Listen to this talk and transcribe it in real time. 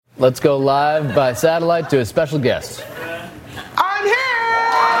let's go live by satellite to a special guest. I'm here!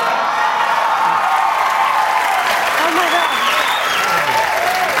 Oh my God.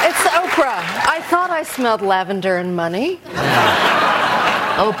 It's Oprah. I thought I smelled lavender and money.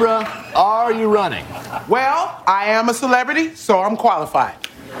 Oprah, are you running? Well, I am a celebrity, so I'm qualified.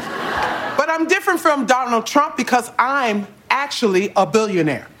 But I'm different from Donald Trump because I'm actually a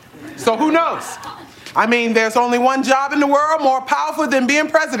billionaire. So who knows? I mean, there's only one job in the world more powerful than being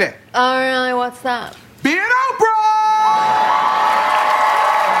president. Oh, really? What's that? Being Oprah!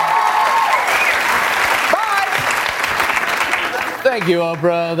 Bye! Thank you,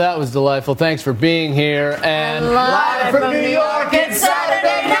 Oprah. That was delightful. Thanks for being here. And live from New York, it's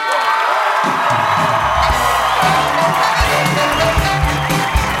Saturday night!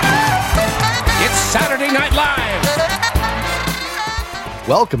 It's Saturday Night Live!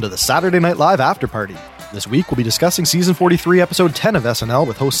 Welcome to the Saturday Night Live After Party. This week we'll be discussing Season 43, Episode 10 of SNL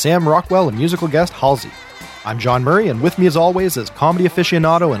with host Sam Rockwell and musical guest Halsey. I'm John Murray, and with me as always is comedy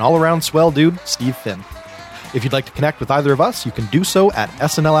aficionado and all-around swell dude, Steve Finn. If you'd like to connect with either of us, you can do so at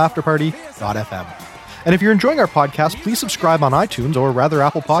snlafterparty.fm. And if you're enjoying our podcast, please subscribe on iTunes or rather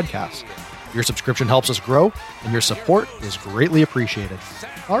Apple Podcasts. Your subscription helps us grow, and your support is greatly appreciated.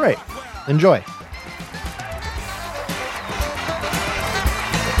 All right, enjoy.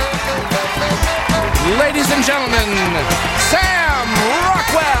 Ladies and gentlemen, Sam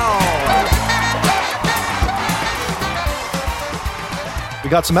Rockwell! We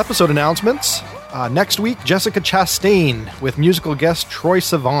got some episode announcements. Next week, Jessica Chastain with musical guest Troye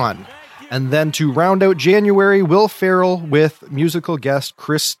Sivan. And then to round out January, Will Ferrell with musical guest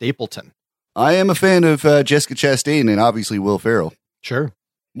Chris Stapleton. I am a fan of Jessica Chastain and obviously Will Ferrell. Sure.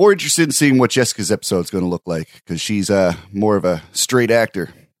 More interested in seeing what Jessica's episode is going to look like because she's more of a straight actor.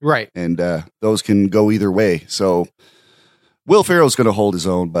 Right. And those can go either way. So Will Ferrell's going to hold his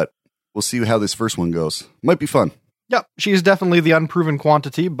own, but we'll see how this first one goes. Might be fun. Yep. She's definitely the unproven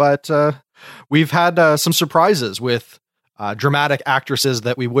quantity, but we've had some surprises with dramatic actresses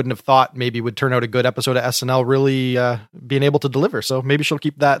that we wouldn't have thought maybe would turn out a good episode of SNL really being able to deliver. So maybe she'll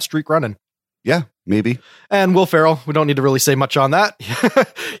keep that streak running. Yeah, maybe. And Will Ferrell, we don't need to really say much on that.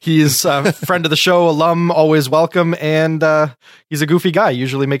 He's a friend of the show, alum, always welcome, and he's a goofy guy,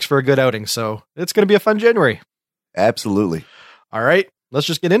 usually makes for a good outing. So it's going to be a fun January. Absolutely. All right, let's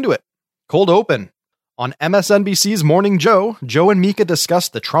just get into it. Cold open. On MSNBC's Morning Joe, Joe and Mika discuss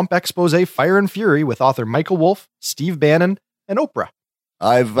the Trump expose Fire and Fury with author Michael Wolff, Steve Bannon, and Oprah.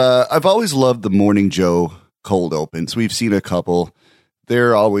 I've always loved the Morning Joe cold opens. We've seen a couple.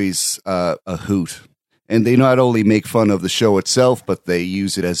 They're always a hoot. And they not only make fun of the show itself, but they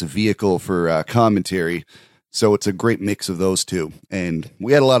use it as a vehicle for commentary. So it's a great mix of those two. And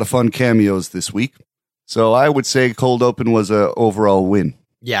we had a lot of fun cameos this week. So I would say Cold Open was an overall win.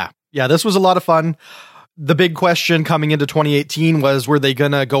 Yeah, this was a lot of fun. The big question coming into 2018 was, were they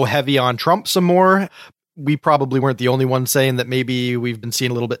going to go heavy on Trump some more? We probably weren't the only ones saying that maybe we've been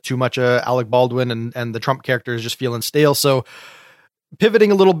seeing a little bit too much Alec Baldwin and the Trump character is just feeling stale. So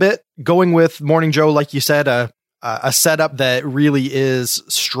pivoting a little bit, going with Morning Joe, like you said, a setup that really is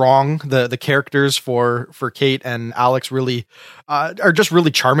strong. The characters for Kate and Alex really are just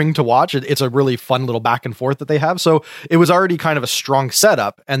really charming to watch. It's a really fun little back and forth that they have. So it was already kind of a strong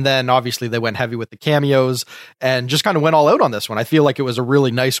setup. And then obviously they went heavy with the cameos and just kind of went all out on this one. I feel like it was a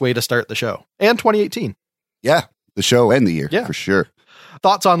really nice way to start the show and 2018. Yeah, the show and the year, for sure.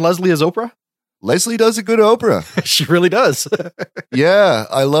 Thoughts on Leslie as Oprah? Leslie does a good Oprah. She really does. Yeah,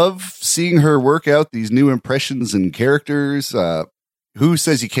 I love seeing her work out these new impressions and characters. Who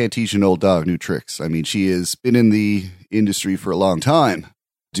says you can't teach an old dog new tricks? I mean, she has been in the industry for a long time,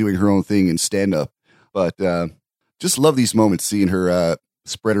 doing her own thing in stand-up. But just love these moments, seeing her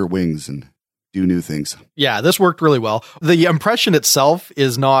spread her wings and do new things. Yeah, this worked really well. The impression itself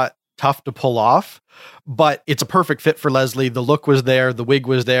is not tough to pull off, but it's a perfect fit for Leslie. The look was there, the wig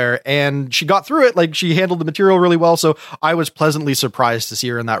was there, and she got through it. Like, she handled the material really well. So I was pleasantly surprised to see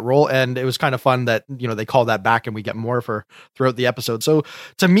her in that role. And it was kind of fun that, they call that back and we get more of her throughout the episode. So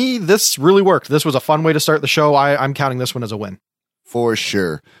to me, this really worked. This was a fun way to start the show. I'm counting this one as a win. For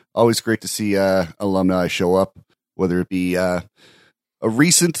sure. Always great to see alumni show up, whether it be a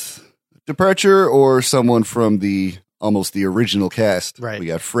recent departure or someone from almost the original cast. Right. We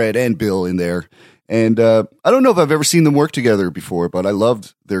got Fred and Bill in there. And I don't know if I've ever seen them work together before, but I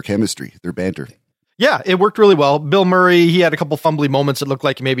loved their chemistry, their banter. Yeah, it worked really well. Bill Murray, he had a couple fumbly moments. It looked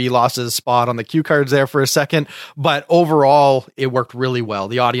like maybe he lost his spot on the cue cards there for a second, but overall, it worked really well.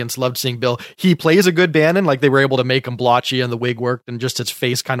 The audience loved seeing Bill. He plays a good Bannon, like they were able to make him blotchy and the wig worked and just his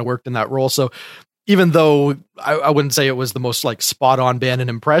face kind of worked in that role. So even though I wouldn't say it was the most like spot on Bannon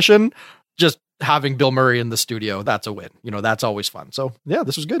impression, just having Bill Murray in the studio, that's a win. You know, that's always fun. So yeah,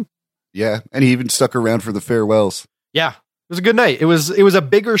 this was good. Yeah. And he even stuck around for the farewells. Yeah. It was a good night. It was a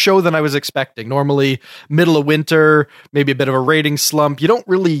bigger show than I was expecting. Normally, middle of winter, maybe a bit of a rating slump. You don't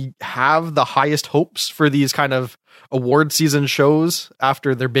really have the highest hopes for these kind of award season shows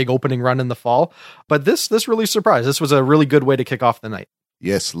after their big opening run in the fall. But this really surprised. This was a really good way to kick off the night.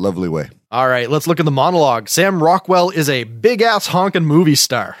 Yes, lovely way. All right, let's look at the monologue. Sam Rockwell is a big ass honking movie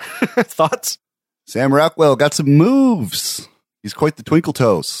star. Thoughts? Sam Rockwell got some moves. He's quite the twinkle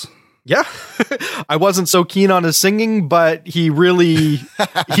toes. Yeah, I wasn't so keen on his singing, but he really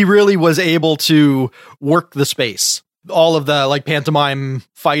was able to work the space. All of the like pantomime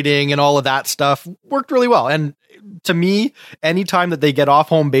fighting and all of that stuff worked really well. And to me, anytime that they get off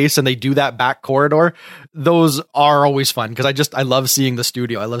home base and they do that back corridor, those are always fun because I love seeing the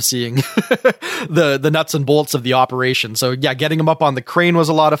studio. I love seeing the nuts and bolts of the operation. So yeah, getting them up on the crane was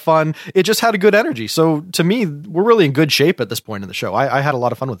a lot of fun. It just had a good energy. So to me, we're really in good shape at this point in the show. I had a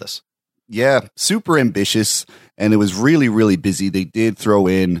lot of fun with this. Yeah, super ambitious, and it was really, really busy. They did throw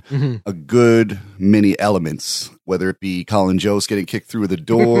in a good many elements, whether it be Colin Jost getting kicked through the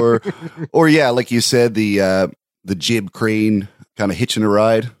door, or yeah, like you said, the jib crane kind of hitching a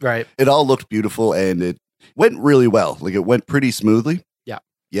ride. Right. It all looked beautiful, and it went really well. Like it went pretty smoothly. Yeah.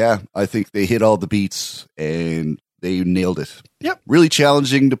 Yeah, I think they hit all the beats, and they nailed it. Yep. Really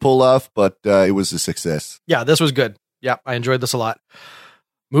challenging to pull off, but it was a success. Yeah, this was good. Yeah, I enjoyed this a lot.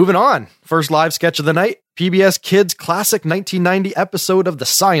 Moving on. First live sketch of the night. PBS Kids classic 1990 episode of The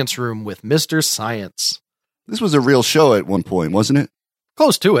Science Room with Mr. Science. This was a real show at one point, wasn't it?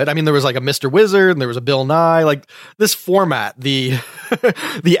 Close to it. I mean, there was like a Mr. Wizard and there was a Bill Nye. Like this format, the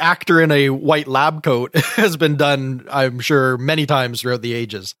the actor in a white lab coat has been done, I'm sure, many times throughout the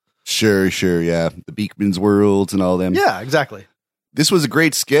ages. Sure, yeah. The Beekman's Worlds and all them. Yeah, exactly. This was a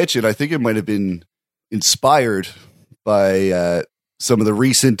great sketch, and I think it might have been inspired by some of the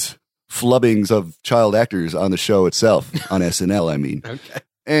recent flubbings of child actors on the show itself, on SNL, I mean. Okay.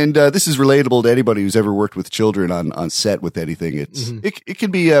 And this is relatable to anybody who's ever worked with children on set with anything. It can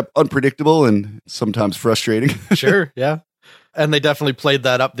be unpredictable and sometimes frustrating. Sure, yeah. And they definitely played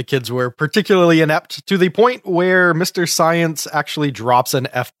that up. The kids were particularly inept to the point where Mr. Science actually drops an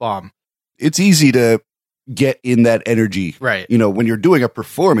F-bomb. It's easy to get in that energy. Right. You know, when you're doing a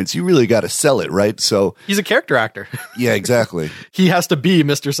performance, you really got to sell it, right? So he's a character actor. Yeah, exactly. He has to be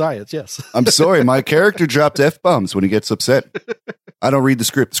Mr. Science, yes. I'm sorry, my character drops F-bombs when he gets upset. I don't read the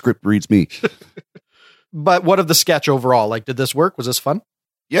script. The script reads me. But what of the sketch overall? Like, did this work? Was this fun?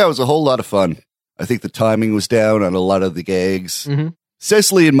 Yeah, it was a whole lot of fun. I think the timing was down on a lot of the gags. Mm-hmm.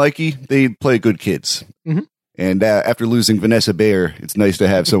 Cecily and Mikey, they play good kids. Mm-hmm. And after losing Vanessa Bayer, it's nice to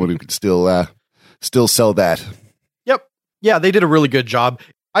have someone who can still sell that. Yep. Yeah, they did a really good job.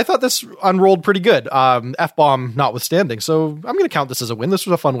 I thought this unrolled pretty good, F-bomb notwithstanding. So I'm going to count this as a win. This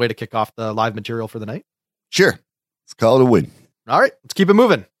was a fun way to kick off the live material for the night. Sure. Let's call it a win. All right, let's keep it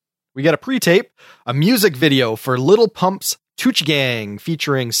moving. We got a pre-tape, a music video for Little Pump's Tooch Gang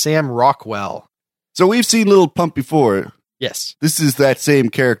featuring Sam Rockwell. So we've seen Little Pump before. Yes. This is that same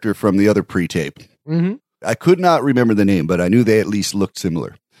character from the other pre-tape. Mm-hmm. I could not remember the name, but I knew they at least looked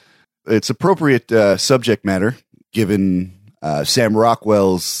similar. It's appropriate subject matter, given Sam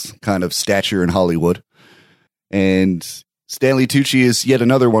Rockwell's kind of stature in Hollywood. And Stanley Tucci is yet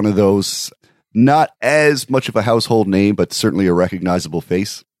another one of those, not as much of a household name, but certainly a recognizable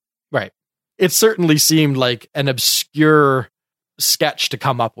face. Right. It certainly seemed like an obscure sketch to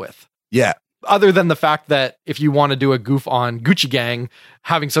come up with. Yeah. Other than the fact that if you want to do a goof on Gucci Gang,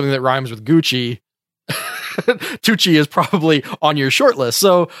 having something that rhymes with Gucci, Tucci is probably on your short list.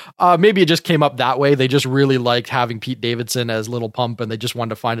 So maybe it just came up that way. They just really liked having Pete Davidson as Little Pump, and they just wanted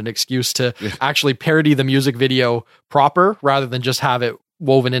to find an excuse to actually parody the music video proper rather than just have it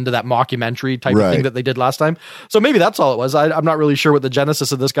woven into that mockumentary type of thing that they did last time. So maybe that's all it was. I'm not really sure what the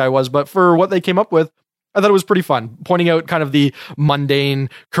genesis of this guy was, but for what they came up with, I thought it was pretty fun, pointing out kind of the mundane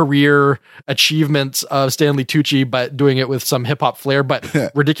career achievements of Stanley Tucci, but doing it with some hip hop flair,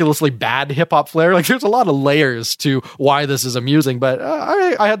 but ridiculously bad hip hop flair. Like there's a lot of layers to why this is amusing, but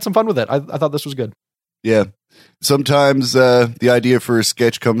I had some fun with it. I thought this was good. Yeah. Sometimes the idea for a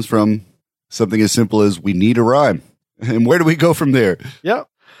sketch comes from something as simple as we need a rhyme. And where do we go from there? Yeah.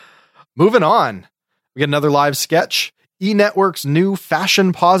 Moving on. We get another live sketch. E-Network's new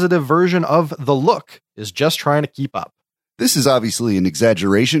fashion-positive version of The Look is just trying to keep up. This is obviously an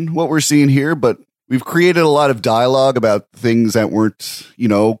exaggeration, what we're seeing here, but we've created a lot of dialogue about things that weren't,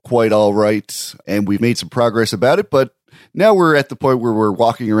 quite all right, and we've made some progress about it, but now we're at the point where we're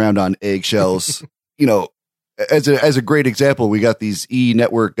walking around on eggshells. You know, as a great example, we got these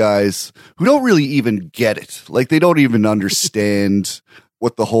E-network guys who don't really even get it. Like, they don't even understand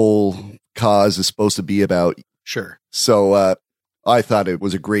what the whole cause is supposed to be about. Sure. So I thought it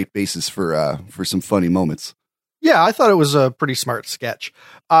was a great basis for some funny moments. Yeah, I thought it was a pretty smart sketch.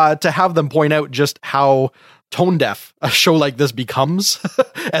 To have them point out just how tone deaf a show like this becomes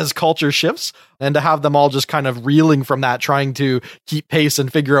as culture shifts, and to have them all just kind of reeling from that, trying to keep pace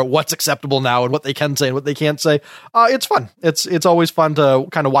and figure out what's acceptable now and what they can say and what they can't say. It's fun. It's always fun to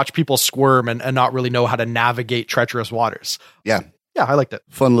kind of watch people squirm and not really know how to navigate treacherous waters. Yeah. Yeah, I liked it.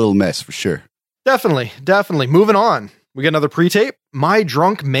 Fun little mess for sure. Definitely. Moving on. We get another pre-tape. My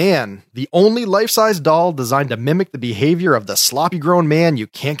Drunk Man, the only life-size doll designed to mimic the behavior of the sloppy grown man you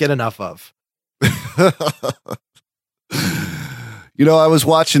can't get enough of. You know, I was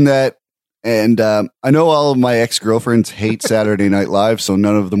watching that, and I know all of my ex-girlfriends hate Saturday Night Live, so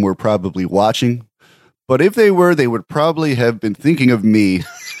none of them were probably watching. But if they were, they would probably have been thinking of me.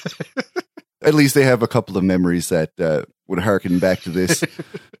 At least they have a couple of memories that would harken back to this.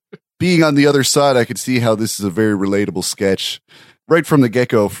 Being on the other side, I could see how this is a very relatable sketch. Right from the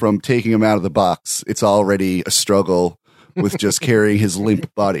get-go, from taking him out of the box, it's already a struggle with just carrying his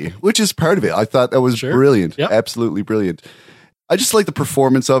limp body, which is part of it. I thought that was brilliant. Yep. Absolutely brilliant. I just like the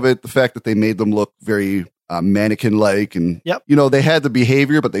performance of it, the fact that they made them look very mannequin-like, and you know, they had the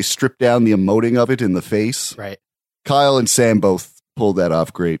behavior, but they stripped down the emoting of it in the face. Right. Kyle and Sam both pulled that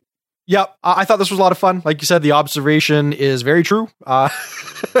off great. Yep. I thought this was a lot of fun. Like you said, the observation is very true.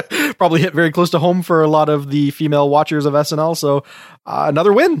 Probably hit very close to home for a lot of the female watchers of SNL. So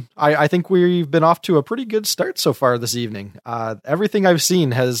another win. I think we've been off to a pretty good start so far this evening. Everything I've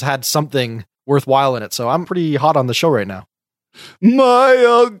seen has had something worthwhile in it. So I'm pretty hot on the show right now. My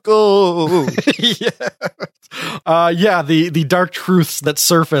uncle. The dark truths that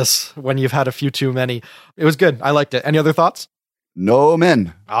surface when you've had a few too many. It was good. I liked it. Any other thoughts? No,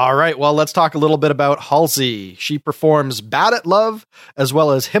 men. All right. Well, let's talk a little bit about Halsey. She performs Bad at Love as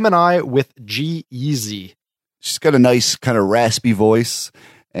well as Him and I with G-Eazy. She's got a nice kind of raspy voice,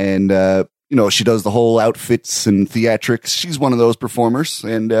 and you know, she does the whole outfits and theatrics. She's one of those performers,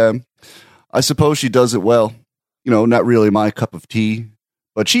 and I suppose she does it well. You know, not really my cup of tea,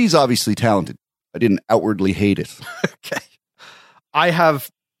 but she's obviously talented. I didn't outwardly hate it. Okay. I have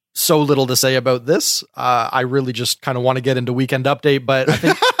so little to say about this. I really just kind of want to get into Weekend Update, but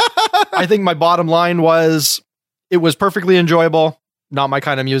I think my bottom line was it was perfectly enjoyable. Not my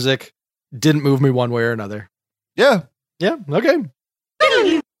kind of music. Didn't move me one way or another. Yeah. Yeah. Okay.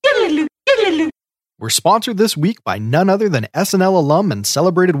 We're sponsored this week by none other than SNL alum and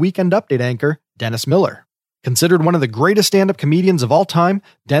celebrated Weekend Update anchor, Dennis Miller. Considered one of the greatest stand-up comedians of all time,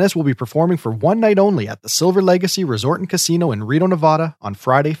 Dennis will be performing for one night only at the Silver Legacy Resort and Casino in Reno, Nevada on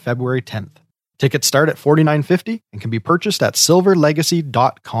Friday, February 10th. Tickets start at $49.50 and can be purchased at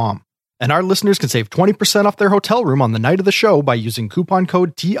silverlegacy.com. And our listeners can save 20% off their hotel room on the night of the show by using coupon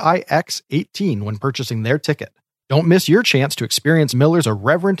code TIX18 when purchasing their ticket. Don't miss your chance to experience Miller's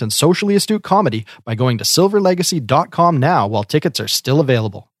irreverent and socially astute comedy by going to silverlegacy.com now while tickets are still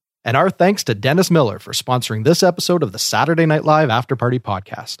available. And our thanks to Dennis Miller for sponsoring this episode of the Saturday Night Live After Party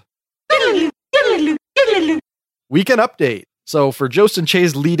podcast. Weekend Update. So for Jost and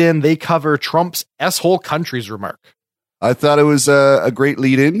Che's lead-in, they cover Trump's S-hole countries remark. I thought it was a great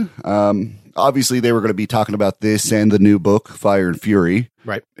lead-in. Obviously, they were going to be talking about this and the new book, Fire and Fury.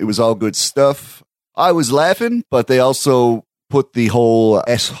 Right. It was all good stuff. I was laughing, but they also put the whole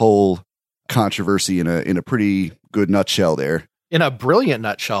S-hole controversy in a pretty good nutshell there. In a brilliant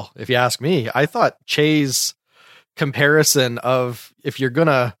nutshell, if you ask me. I thought Che's comparison of if you're going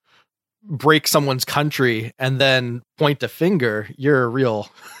to break someone's country and then point a finger, you're a real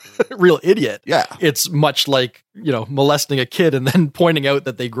idiot. Yeah. It's much like, you know, molesting a kid and then pointing out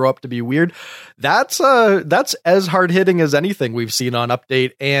that they grow up to be weird. That's as hard hitting as anything we've seen on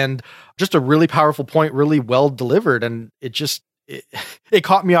Update, and just a really powerful point, really well delivered. And it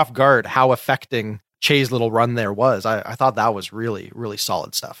caught me off guard how affecting Che's little run there was. I thought that was really, really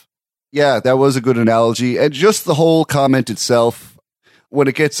solid stuff. Yeah, that was a good analogy. And just the whole comment itself, when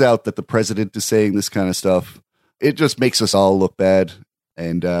it gets out that the president is saying this kind of stuff, it just makes us all look bad.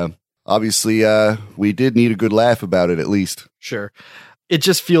 And obviously, we did need a good laugh about it, at least. Sure. It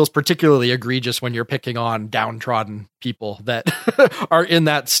just feels particularly egregious when you're picking on downtrodden people that are in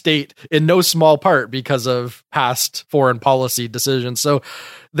that state in no small part because of past foreign policy decisions. So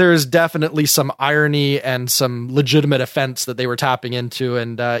there's definitely some irony and some legitimate offense that they were tapping into,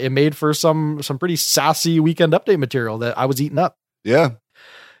 and it made for some pretty sassy Weekend Update material that I was eating up. Yeah.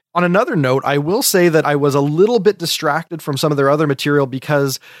 On another note, I will say that I was a little bit distracted from some of their other material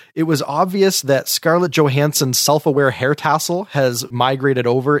because it was obvious that Scarlett Johansson's self-aware hair tassel has migrated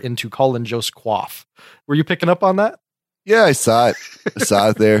over into Colin Jost coif. Were you picking up on that? Yeah, I saw it. I saw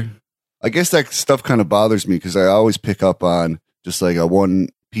it there. I guess that stuff kind of bothers me because I always pick up on just like a one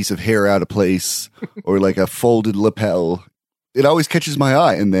piece of hair out of place or like a folded lapel. It always catches my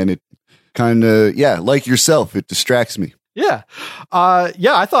eye, and then it kind of, like yourself, it distracts me. Yeah.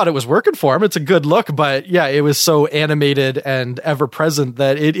 I thought it was working for him. It's a good look, but yeah, it was so animated and ever present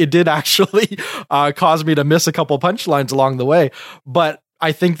that it did actually cause me to miss a couple punchlines along the way. But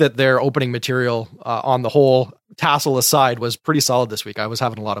I think that their opening material on the whole, tassel aside, was pretty solid this week. I was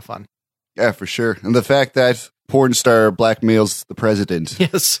having a lot of fun. Yeah, for sure. And the fact that porn star blackmails the president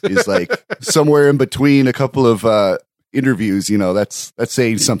is like somewhere in between a couple of interviews, that's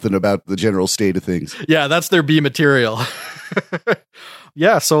saying something about the general state of things. Yeah, that's their B material.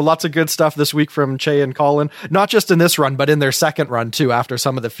 Yeah, so lots of good stuff this week from Che and Colin, not just in this run, but in their second run too, after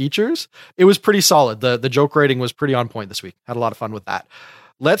some of the features. It was pretty solid. The joke rating was pretty on point this week. Had a lot of fun with that.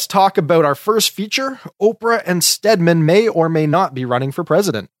 Let's talk about our first feature. Oprah and Stedman may or may not be running for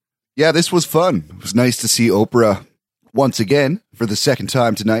president. Yeah, this was fun. It was nice to see Oprah once again for the second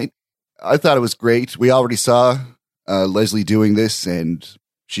time tonight. I thought it was great. We already saw Leslie doing this, and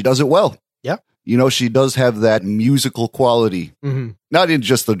she does it well. Yeah. She does have that musical quality. Mm-hmm. Not in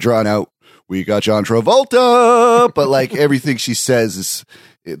just the drawn out, we got John Travolta, but like everything she says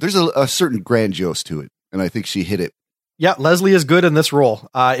there's a certain grandiose to it. And I think she hit it. Yeah, Leslie is good in this role.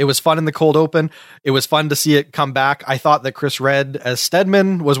 It was fun in the cold open. It was fun to see it come back. I thought that Chris Redd as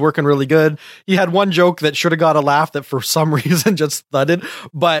Stedman was working really good. He had one joke that should have got a laugh that for some reason just thudded,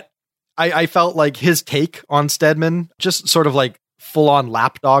 but I felt like his take on Stedman, just sort of like full on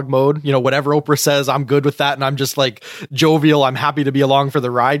lapdog mode, whatever Oprah says, I'm good with that. And I'm just like jovial. I'm happy to be along for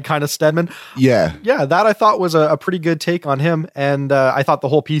the ride kind of Stedman. Yeah. Yeah. That I thought was a pretty good take on him. And I thought the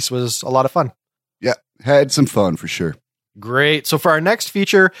whole piece was a lot of fun. Yeah. Had some fun for sure. Great. So for our next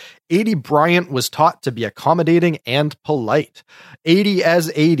feature, Aidy Bryant was taught to be accommodating and polite. Aidy as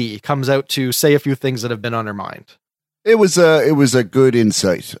Aidy comes out to say a few things that have been on her mind. It was a good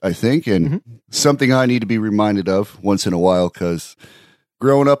insight, I think, and something I need to be reminded of once in a while, because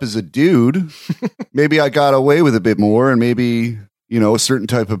growing up as a dude, maybe I got away with a bit more, and maybe, a certain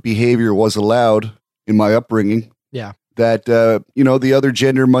type of behavior was allowed in my upbringing. Yeah. That, the other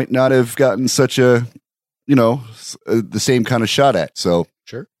gender might not have gotten such the same kind of shot at. So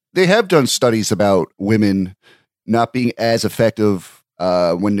sure, they have done studies about women not being as effective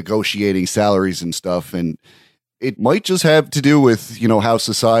when negotiating salaries and stuff, and it might just have to do with, how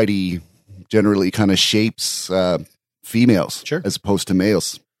society generally kind of shapes females as opposed to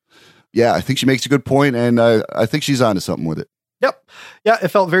males. Yeah, I think she makes a good point, and I think she's onto something with it. Yep. Yeah, it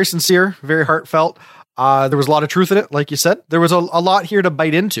felt very sincere, very heartfelt. There was a lot of truth in it, like you said. There was a lot here to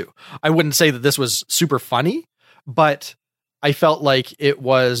bite into. I wouldn't say that this was super funny, but I felt like it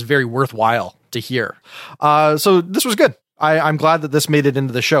was very worthwhile to hear. So this was good. I'm glad that this made it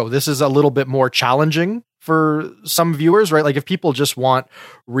into the show. This is a little bit more challenging for some viewers, right? Like if people just want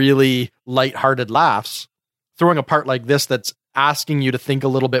really lighthearted laughs, throwing a part like this that's asking you to think a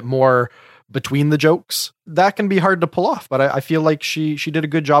little bit more between the jokes, that can be hard to pull off. But I feel like she did a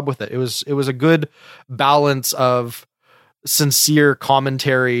good job with it. It was a good balance of sincere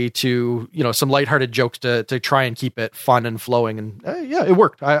commentary to, some lighthearted jokes to try and keep it fun and flowing. And it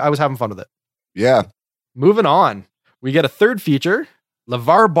worked. I was having fun with it. Yeah. Moving on. We get a third feature.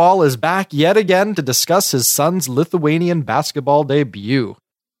 LeVar Ball is back yet again to discuss his son's Lithuanian basketball debut.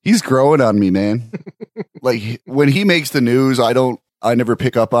 He's growing on me, man. Like when he makes the news, I never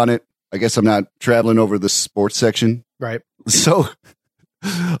pick up on it. I guess I'm not traveling over the sports section. Right. So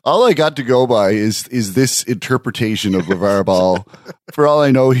all I got to go by is this interpretation of LeVar Ball. For all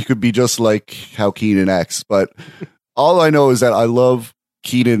I know, he could be just like how Keenan acts, but all I know is that I love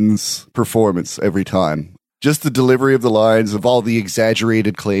Keenan's performance every time. Just the delivery of the lines, of all the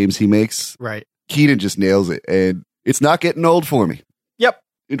exaggerated claims he makes. Right. Keenan just nails it, and it's not getting old for me. Yep.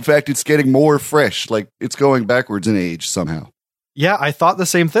 In fact, it's getting more fresh, like it's going backwards in age somehow. Yeah, I thought the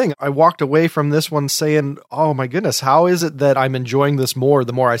same thing. I walked away from this one saying, oh my goodness, how is it that I'm enjoying this more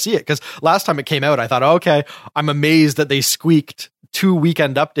the more I see it? Because last time it came out, I thought, okay, I'm amazed that they squeaked 2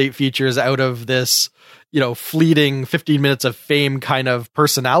 Weekend Update features out of this, fleeting 15 minutes of fame kind of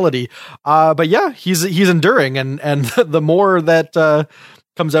personality. But yeah, he's enduring. And the more that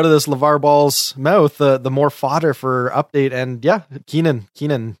comes out of this LeVar Ball's mouth, the more fodder for Update. And yeah, Keenan,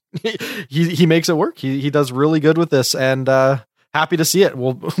 he makes it work. He does really good with this, and happy to see it.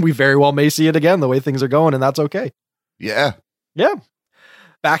 Well, we very well may see it again the way things are going, and that's okay. Yeah. Yeah.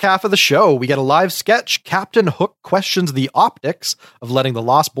 Back half of the show, we get a live sketch. Captain Hook questions the optics of letting the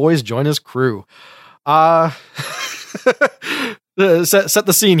Lost Boys join his crew. Set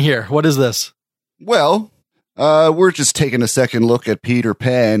the scene here. What is this? Well, we're just taking a second look at Peter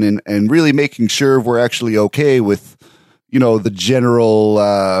Pan and really making sure we're actually okay with, the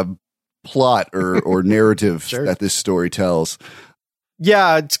general plot or narrative Sure. that this story tells.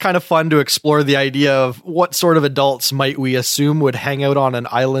 Yeah, it's kind of fun to explore the idea of what sort of adults might we assume would hang out on an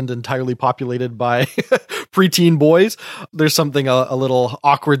island entirely populated by preteen boys. There's something a little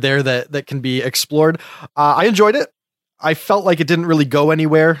awkward there that can be explored. I enjoyed it. I felt like it didn't really go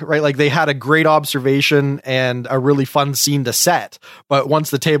anywhere, right? Like they had a great observation and a really fun scene to set, but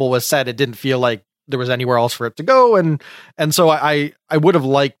once the table was set, it didn't feel like there was anywhere else for it to go. And so I would have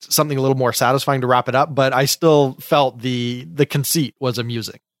liked something a little more satisfying to wrap it up, but I still felt the conceit was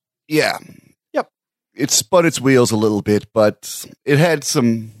amusing. Yeah. Yep. It spun its wheels a little bit, but it had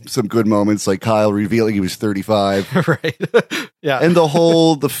some good moments, like Kyle revealing he was 35. Right. Yeah. And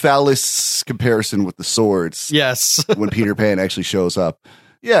the phallus comparison with the swords. Yes. When Peter Pan actually shows up.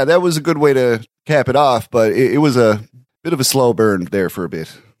 Yeah, that was a good way to cap it off, but it was a bit of a slow burn there for a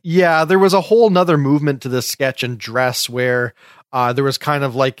bit. Yeah, there was a whole nother movement to this sketch and dress where there was kind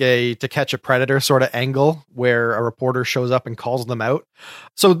of like a To Catch a Predator sort of angle where a reporter shows up and calls them out.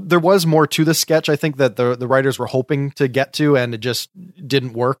 So there was more to the sketch, I think, that the writers were hoping to get to, and it just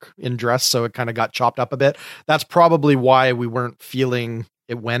didn't work in dress. So it kind of got chopped up a bit. That's probably why we weren't feeling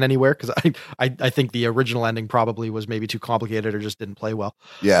it went anywhere, because I think the original ending probably was maybe too complicated or just didn't play well.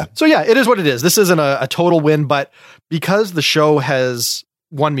 Yeah. So yeah, it is what it is. This isn't a total win, but because the show has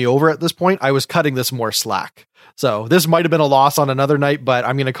won me over at this point, I was cutting this more slack. So this might have been a loss on another night, but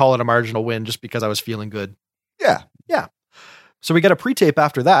I'm going to call it a marginal win just because I was feeling good. Yeah. Yeah. So we get a pre-tape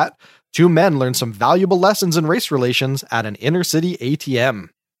after that. Two men learn some valuable lessons in race relations at an inner city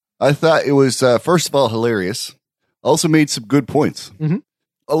ATM. I thought it was, first of all, hilarious. Also made some good points. Mm-hmm.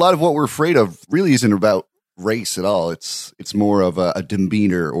 A lot of what we're afraid of really isn't about race at all. It's more of a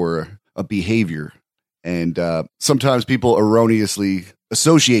demeanor or a behavior. And sometimes people erroneously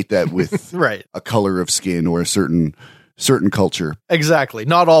associate that with Right. a color of skin or a certain culture. Exactly.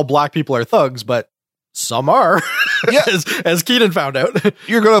 Not all black people are thugs, but some are. Yeah. as Keenan found out.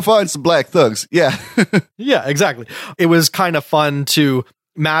 You're going to find some black thugs. Yeah. Yeah, exactly. It was kind of fun to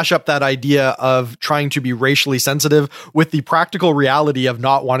mash up that idea of trying to be racially sensitive with the practical reality of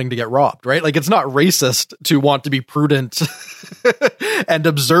not wanting to get robbed, right? Like, it's not racist to want to be prudent and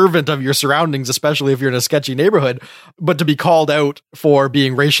observant of your surroundings, especially if you're in a sketchy neighborhood, but to be called out for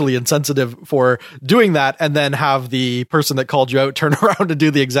being racially insensitive for doing that and then have the person that called you out turn around and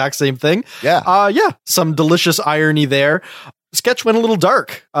do the exact same thing. Yeah. Yeah. Some delicious irony there. Sketch went a little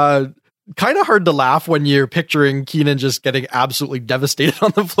dark. Kind of hard to laugh when you're picturing Keenan just getting absolutely devastated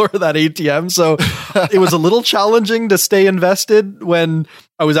on the floor of that ATM. So it was a little challenging to stay invested when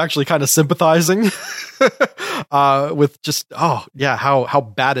I was actually kind of sympathizing with just,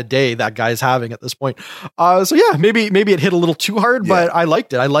 how bad a day that guy's having at this point. So yeah, maybe it hit a little too hard, but I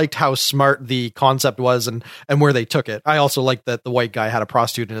liked it. I liked how smart the concept was and where they took it. I also liked that the white guy had a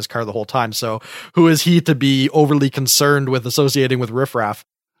prostitute in his car the whole time. So who is he to be overly concerned with associating with riffraff?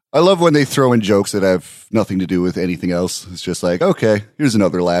 I love when they throw in jokes that have nothing to do with anything else. It's just like, okay, here's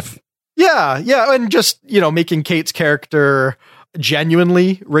another laugh. Yeah. And just, making Kate's character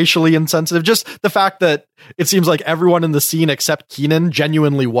genuinely racially insensitive. Just the fact that it seems like everyone in the scene except Keenan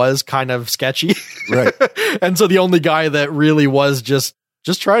genuinely was kind of sketchy. Right. And so the only guy that really was just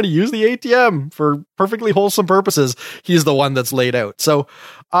trying to use the ATM for perfectly wholesome purposes, he's the one that's laid out. So,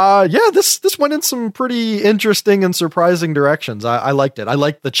 this went in some pretty interesting and surprising directions. I liked it. I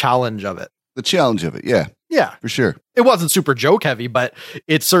liked the challenge of it. Yeah. Yeah. For sure. It wasn't super joke heavy, but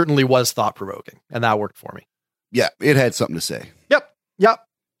it certainly was thought provoking, and that worked for me. Yeah, it had something to say. Yep.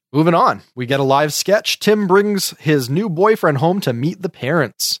 Moving on. We get a live sketch. Tim brings his new boyfriend home to meet the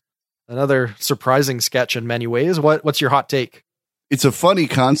parents. Another surprising sketch in many ways. What's your hot take? It's a funny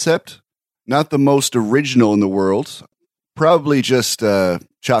concept, not the most original in the world. Probably just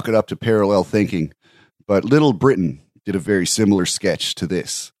chalk it up to parallel thinking. But Little Britain did a very similar sketch to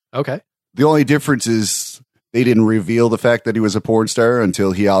this. Okay. The only difference is they didn't reveal the fact that he was a porn star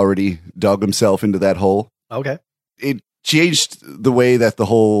until he already dug himself into that hole. Okay. It changed the way that the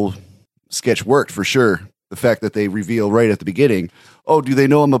whole sketch worked, for sure. The fact that they reveal right at the beginning, oh, do they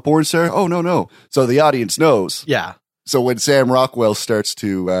know I'm a porn star? Oh, no. So the audience knows. Yeah. So when Sam Rockwell starts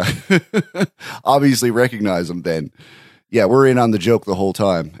to obviously recognize him, then, yeah, we're in on the joke the whole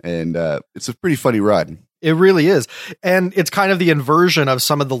time. And it's a pretty funny ride. It really is. And it's kind of the inversion of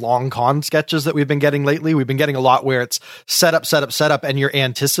some of the long con sketches that we've been getting lately. We've been getting a lot where it's set up, and you're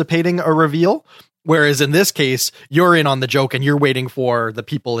anticipating a reveal. Whereas in this case, you're in on the joke and you're waiting for the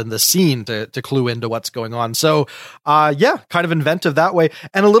people in the scene to clue into what's going on. So, kind of inventive that way,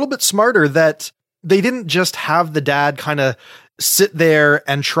 and a little bit smarter that they didn't just have the dad kind of sit there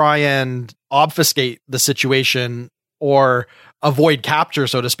and try and obfuscate the situation or avoid capture,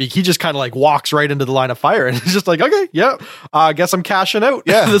 so to speak. He just kind of like walks right into the line of fire and it's just like, okay, yeah, I guess I'm cashing out.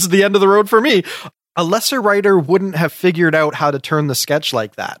 Yeah. This is the end of the road for me. A lesser writer wouldn't have figured out how to turn the sketch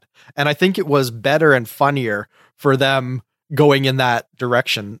like that. And I think it was better and funnier for them going in that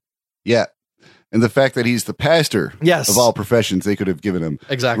direction. Yeah. And the fact that he's the pastor Yes. of all professions, they could have given him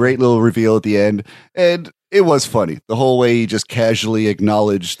Exactly. great little reveal at the end. And it was funny. The whole way he just casually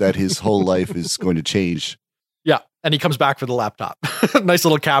acknowledged that his whole life is going to change. Yeah. And he comes back for the laptop. Nice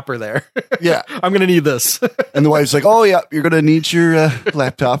little capper there. Yeah. I'm going to need this. And the wife's like, oh, yeah, you're going to need your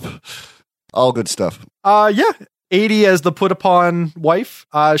laptop. All good stuff. 80 as the put upon wife.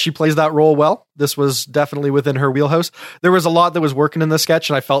 She plays that role well. This was definitely within her wheelhouse. There was a lot that was working in the sketch,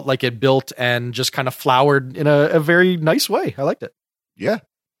 and I felt like it built and just kind of flowered in a very nice way. I liked it. Yeah.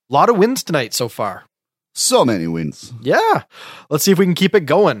 A lot of wins tonight so far. So many wins. Yeah. Let's see if we can keep it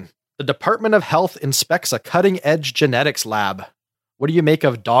going. The Department of Health inspects a cutting-edge genetics lab. What do you make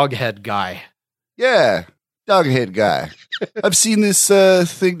of Doghead Guy? Yeah. Doghead Guy. I've seen this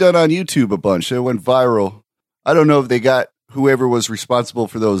thing done on YouTube a bunch. It went viral. I don't know if they got whoever was responsible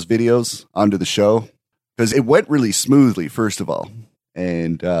for those videos onto the show, because it went really smoothly, first of all.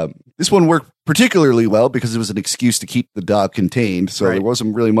 And this one worked particularly well because it was an excuse to keep the dog contained. So Right. there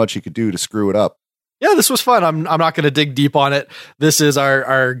wasn't really much you could do to screw it up. Yeah, this was fun. I'm not going to dig deep on it. This is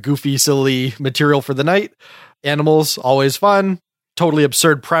our goofy, silly material for the night. Animals, always fun. Totally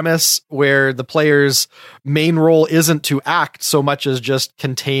absurd premise where the player's main role isn't to act so much as just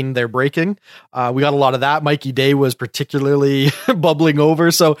contain their breaking. We got a lot of that. Mikey Day was particularly bubbling over.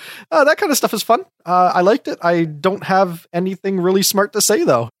 So that kind of stuff is fun. I liked it. I don't have anything really smart to say,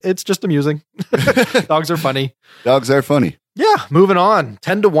 though. It's just amusing. Dogs are funny. Dogs are funny. Yeah, moving on.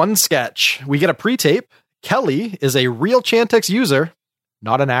 10-1 sketch. We get a pre-tape. Kelly is a real Chantix user,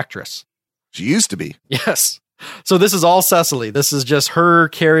 not an actress. She used to be. Yes. So this is all Cecily. This is just her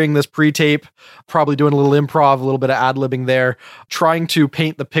carrying this pre-tape, probably doing a little improv, a little bit of ad-libbing there, trying to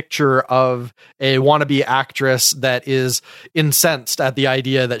paint the picture of a wannabe actress that is incensed at the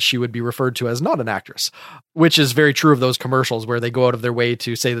idea that she would be referred to as not an actress, which is very true of those commercials where they go out of their way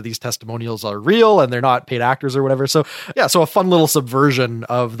to say that these testimonials are real and they're not paid actors or whatever. So yeah, so a fun little subversion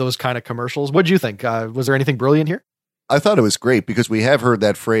of those kind of commercials. What do you think? Was there anything brilliant here? I thought it was great because we have heard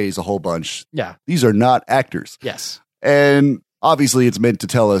that phrase a whole bunch. Yeah. These are not actors. Yes. And obviously it's meant to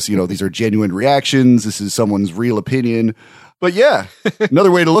tell us, these are genuine reactions. This is someone's real opinion. But yeah,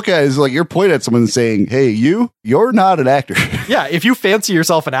 another way to look at it is like you're pointing at someone saying, hey, you're not an actor. Yeah. If you fancy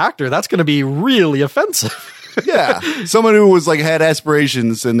yourself an actor, that's going to be really offensive. Yeah. Someone who was like had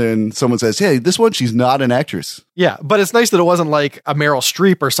aspirations and then someone says, hey, this one, she's not an actress. Yeah. But it's nice that it wasn't like a Meryl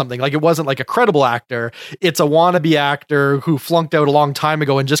Streep or something. Like it wasn't like a credible actor. It's a wannabe actor who flunked out a long time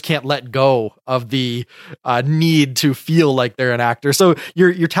ago and just can't let go of the need to feel like they're an actor. So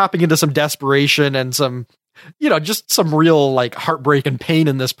you're tapping into some desperation and some, just some real like heartbreak and pain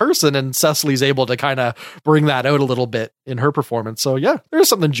in this person. And Cecily's able to kind of bring that out a little bit in her performance. So yeah, there's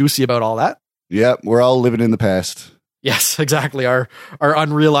something juicy about all that. Yeah, we're all living in the past. Yes, exactly. Our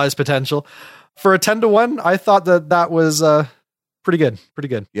unrealized potential. For a 10-1, I thought that was pretty good. Pretty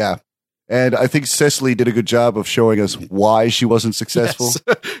good. Yeah. And I think Cecily did a good job of showing us why she wasn't successful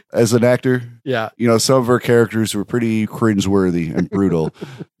as an actor. Yeah. Some of her characters were pretty cringeworthy and brutal.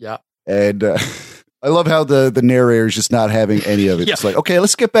 Yeah. And I love how the narrator is just not having any of it. Yeah. It's like, okay,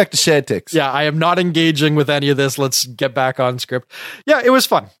 let's get back to Chantix. Yeah, I am not engaging with any of this. Let's get back on script. Yeah, it was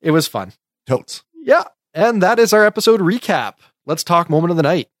fun. It was fun. Totes. Yeah. And that is our episode recap. Let's talk moment of the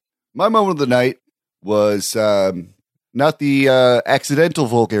night. My moment of the night was not the accidental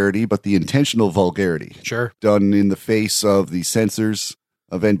vulgarity, but the intentional vulgarity. Sure. Done in the face of the censors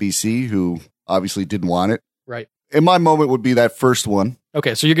of NBC, who obviously didn't want it. Right. And my moment would be that first one.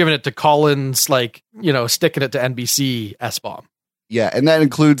 Okay, so you're giving it to Collins, like, sticking it to NBC S-bomb. Yeah, and that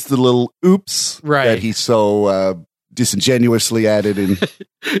includes the little oops Right. that he so disingenuously added in.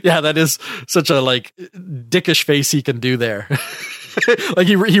 Yeah, that is such a like dickish face he can do there. Like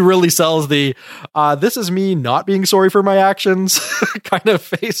he really sells the this is me not being sorry for my actions kind of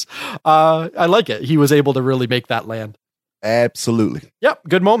face. I like it. He was able to really make that land. Absolutely. Yep,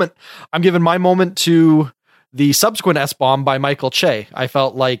 good moment. I'm giving my moment to The subsequent S-bomb by Michael Che, I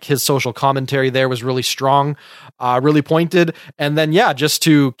felt like his social commentary there was really strong, really pointed. And then, just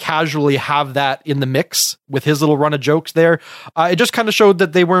to casually have that in the mix with his little run of jokes there, it just kind of showed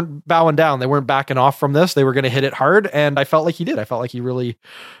that they weren't bowing down. They weren't backing off from this. They were going to hit it hard. And I felt like he did. I felt like he really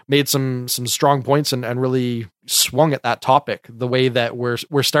made some strong points and really swung at that topic the way that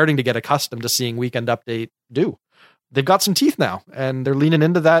we're starting to get accustomed to seeing Weekend Update do. They've got some teeth now, and they're leaning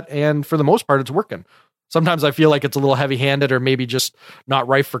into that. And for the most part, it's working. Sometimes I feel like it's a little heavy-handed or maybe just not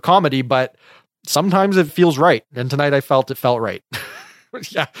rife for comedy, but sometimes it feels right. And tonight I felt it felt right.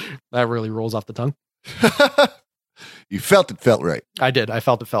 Yeah, that really rolls off the tongue. You felt it felt right. I did. I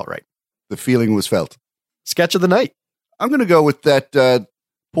felt it felt right. The feeling was felt. Sketch of the night. I'm going to go with that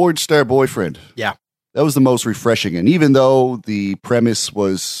porn star boyfriend. Yeah. That was the most refreshing. And even though the premise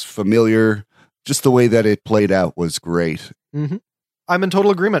was familiar, just the way that it played out was great. Mm-hmm. I'm in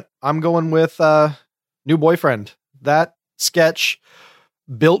total agreement. I'm going with New Boyfriend. That sketch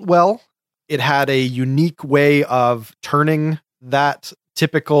built well. It had a unique way of turning that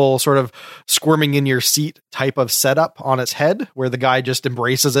typical sort of squirming in your seat type of setup on its head, where the guy just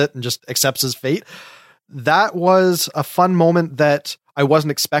embraces it and just accepts his fate. That was a fun moment that I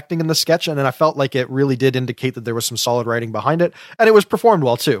wasn't expecting in the sketch, and I felt like it really did indicate that there was some solid writing behind it, and it was performed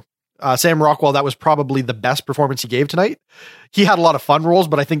well too. Sam Rockwell, that was probably the best performance he gave tonight. He had a lot of fun roles,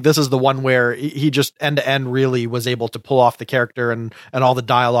 but I think this is the one where he just end to end really was able to pull off the character and all the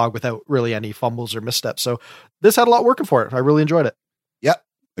dialogue without really any fumbles or missteps. So this had a lot working for it. I really enjoyed it. Yep.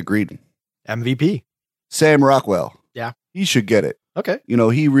 Agreed. MVP. Sam Rockwell. Yeah. He should get it. Okay. You know,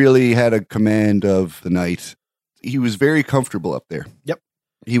 he really had a command of the night. He was very comfortable up there. Yep.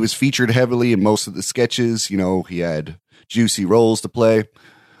 He was featured heavily in most of the sketches. You know, he had juicy roles to play.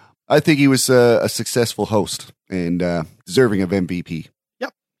 I think he was a successful host and deserving of MVP.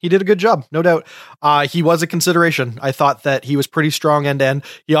 Yep. He did a good job, no doubt. He was a consideration. I thought that he was pretty strong end to end.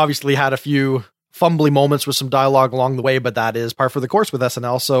 He obviously had a few fumbly moments with some dialogue along the way, but that is par for the course with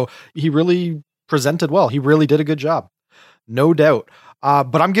SNL. So he really presented well. He really did a good job. No doubt.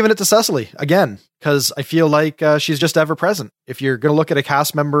 But I'm giving it to Cecily again, because I feel like she's just ever present. If you're going to look at a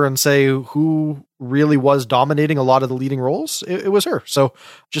cast member and say who really was dominating a lot of the leading roles, it was her. So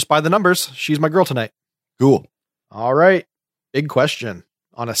just by the numbers, she's my girl tonight. Cool. All right. Big question.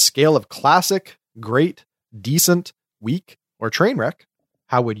 On a scale of classic, great, decent, weak, or train wreck,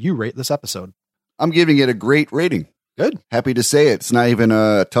 how would you rate this episode? I'm giving it a great rating. Good. Happy to say it. It's not even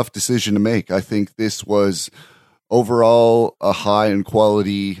a tough decision to make. I think this was overall a high and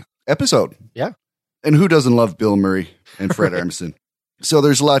quality episode. Yeah. And who doesn't love Bill Murray and Fred Armisen? So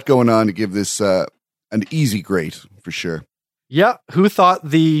there's a lot going on to give this an easy grade for sure. Yeah. Who thought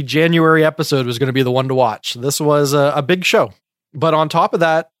the January episode was going to be the one to watch? This was a big show. But on top of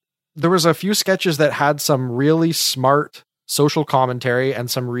that, there was a few sketches that had some really smart social commentary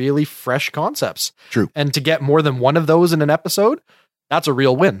and some really fresh concepts. True. And to get more than one of those in an episode, that's a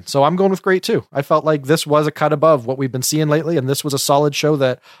real win. So I'm going with great too. I felt like this was a cut above what we've been seeing lately, and this was a solid show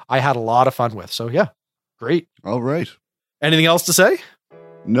that I had a lot of fun with. So yeah, great. All right. Anything else to say?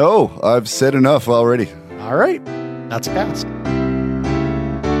 No, I've said enough already. All right. That's a cast.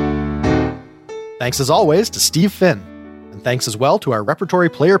 Thanks as always to Steve Finn. And thanks as well to our repertory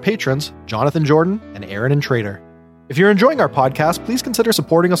player patrons, Jonathan Jordan and Aaron and Trader. If you're enjoying our podcast, please consider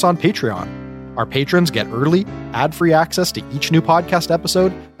supporting us on Patreon. Our patrons get early, ad-free access to each new podcast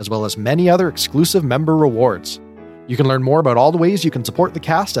episode, as well as many other exclusive member rewards. You can learn more about all the ways you can support the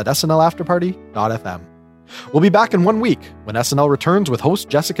cast at snlafterparty.fm. We'll be back in 1 week when SNL returns with host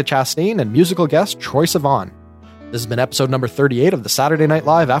Jessica Chastain and musical guest Troye Sivan. This has been episode number 38 of the Saturday Night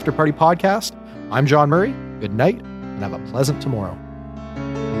Live After Party podcast. I'm John Murray. Good night, and have a pleasant tomorrow.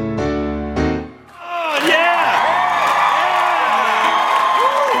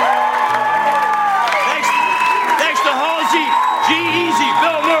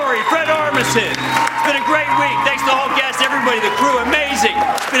 It's been a great week. Thanks to the whole cast, everybody, the crew. Amazing.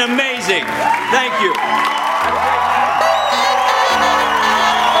 It's been amazing. Thank you.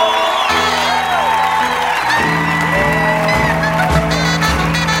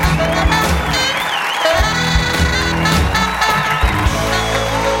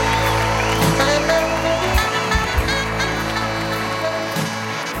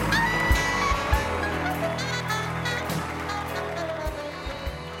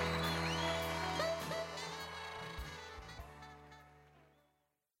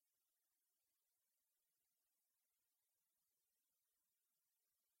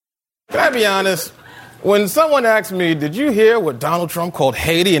 Can I be honest? When someone asked me, did you hear what Donald Trump called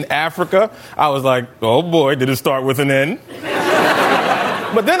Haiti and Africa? I was like, oh boy, did it start with an N?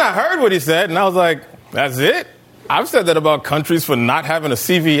 But then I heard what he said, and I was like, That's it? I've said that about countries for not having a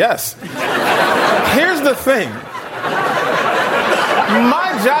CVS. Here's the thing.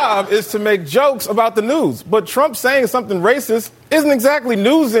 My job is to make jokes about the news, but Trump saying something racist isn't exactly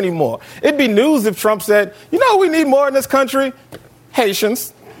news anymore. It'd be news if Trump said, you know we need more in this country?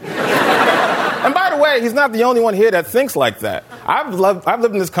 Haitians. And by the way, he's not the only one here that thinks like that. I've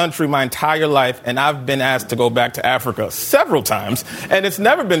lived in this country my entire life, and I've been asked to go back to Africa several times, and it's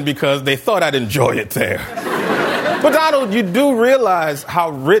never been because they thought I'd enjoy it there. But Donald, you do realize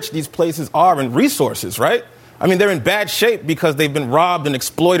how rich these places are in resources, right? I mean, they're in bad shape because they've been robbed and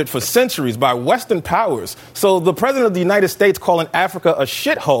exploited for centuries by Western powers. So the president of the United States calling Africa a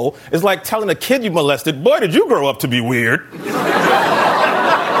shithole is like telling a kid you molested, boy, did you grow up to be weird.